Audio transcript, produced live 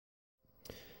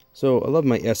So I love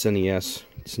my SNES.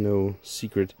 It's no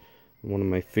secret. One of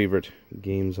my favorite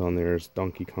games on there is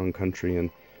Donkey Kong Country, and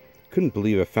couldn't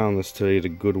believe I found this today at a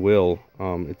Goodwill.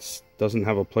 It doesn't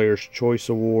have a Player's Choice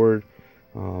Award.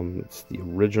 It's the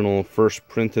original first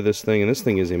print of this thing, and this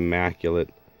thing is immaculate.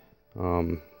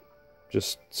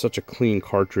 Just such a clean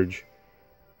cartridge.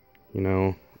 You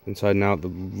know, inside and out, the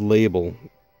label,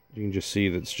 you can just see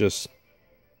that's just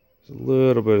a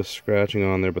little bit of scratching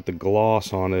on there, but the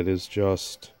gloss on it is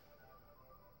just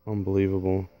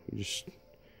unbelievable. You just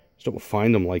don't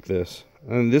find them like this.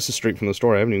 And this is straight from the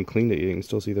store. I haven't even cleaned it yet. You can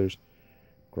still see there's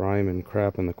grime and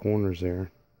crap in the corners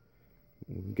there.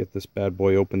 Get this bad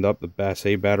boy opened up. The Bass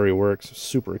A battery works.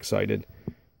 Super excited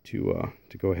to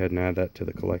go ahead and add that to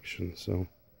the collection. So,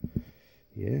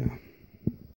 yeah.